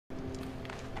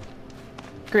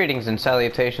Greetings and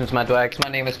salutations, my dwags. My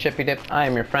name is Chippydip. I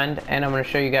am your friend, and I'm going to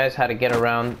show you guys how to get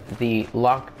around the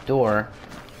locked door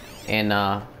in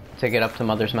to get up to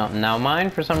Mother's Mountain. Now, mine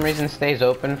for some reason stays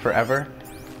open forever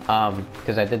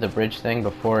because I did the bridge thing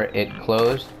before it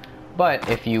closed. But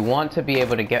if you want to be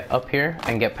able to get up here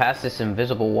and get past this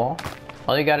invisible wall,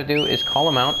 all you got to do is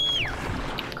call them out,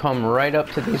 come right up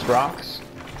to these rocks,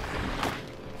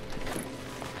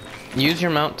 use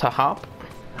your mount to hop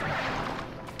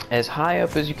as high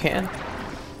up as you can.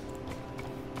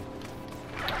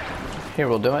 Here,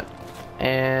 we'll do it.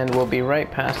 And we'll be right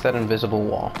past that invisible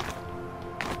wall.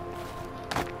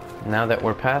 Now that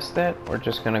we're past it, we're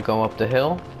just gonna go up the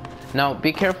hill. Now,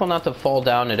 be careful not to fall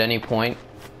down at any point,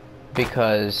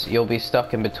 because you'll be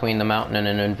stuck in between the mountain and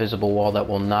an invisible wall that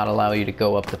will not allow you to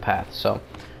go up the path. So,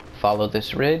 follow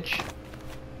this ridge.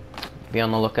 Be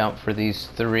on the lookout for these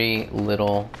 3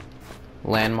 little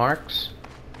landmarks.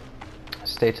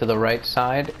 Stay to the right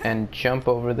side and jump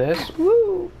over this.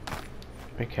 Woo!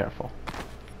 Be careful.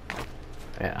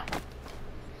 Yeah.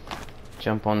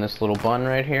 Jump on this little bun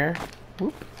right here.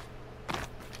 Whoop.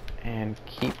 And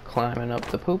keep climbing up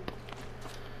the poop.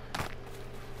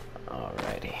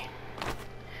 Alrighty.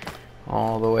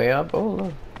 All the way up. Oh,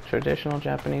 look. Traditional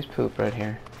Japanese poop right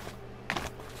here.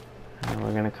 And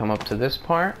we're gonna come up to this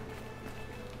part.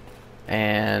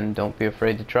 And don't be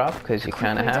afraid to drop, because you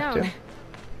kind of have to.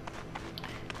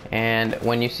 And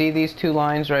when you see these 2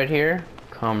 lines right here,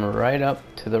 come right up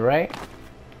to the right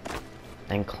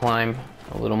and climb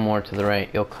a little more to the right.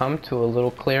 You'll come to a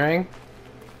little clearing.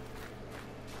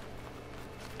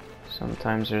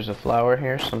 Sometimes there's a flower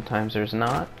here, sometimes there's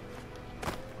not.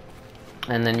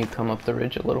 And then you come up the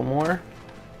ridge a little more,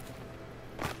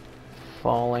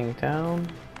 falling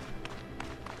down.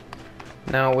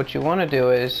 Now what you want to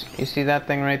do is, you see that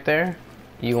thing right there?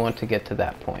 You want to get to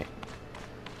that point.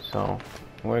 So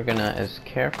we're gonna, as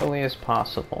carefully as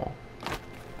possible,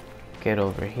 get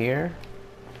over here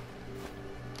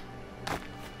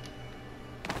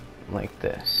like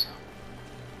this.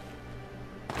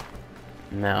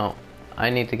 Now I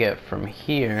need to get from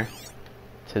here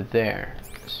to there,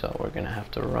 so we're gonna have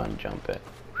to run jump it.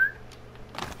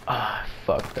 Ah, I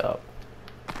fucked up.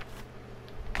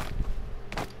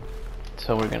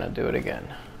 So we're gonna do it again.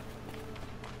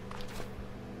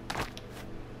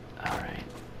 Alright.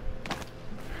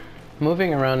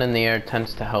 Moving around in the air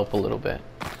tends to help a little bit.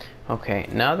 Okay,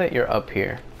 now that you're up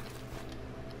here,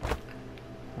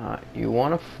 you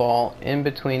want to fall in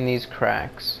between these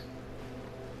cracks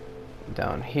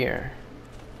down here.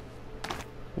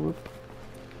 Whoop.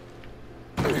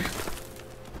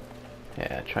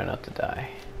 Yeah, try not to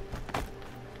die.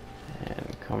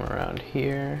 And come around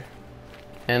here.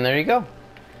 And there you go.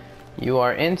 You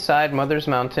are inside Mother's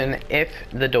Mountain if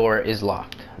the door is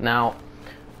locked. Now,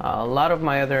 a lot of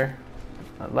my other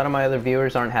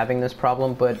viewers aren't having this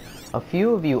problem, but a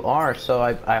few of you are, so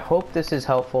I hope this is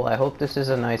helpful. I hope this is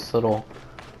a nice little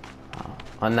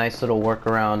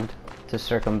workaround to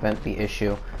circumvent the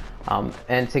issue.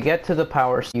 And to get to the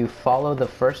power, you follow the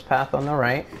first path on the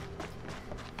right,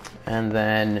 and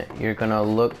then you're gonna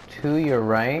look to your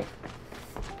right,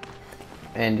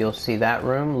 and you'll see that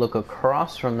room. Look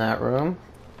across from that room.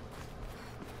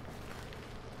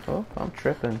 Oh, I'm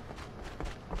tripping.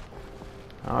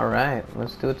 Alright,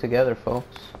 let's do it together,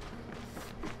 folks.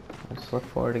 Let's look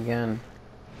for it again.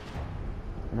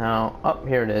 Now, up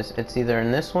here it is. It's either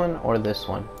in this one or this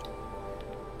one.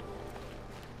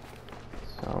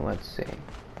 So, let's see.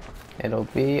 It'll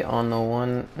be on the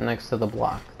one next to the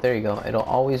block. There you go. It'll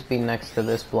always be next to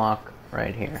this block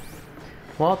right here.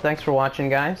 Well, thanks for watching,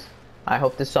 guys. I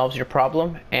hope this solves your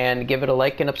problem, and give it a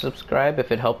like and a subscribe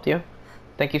if it helped you.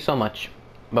 Thank you so much.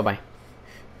 Bye-bye.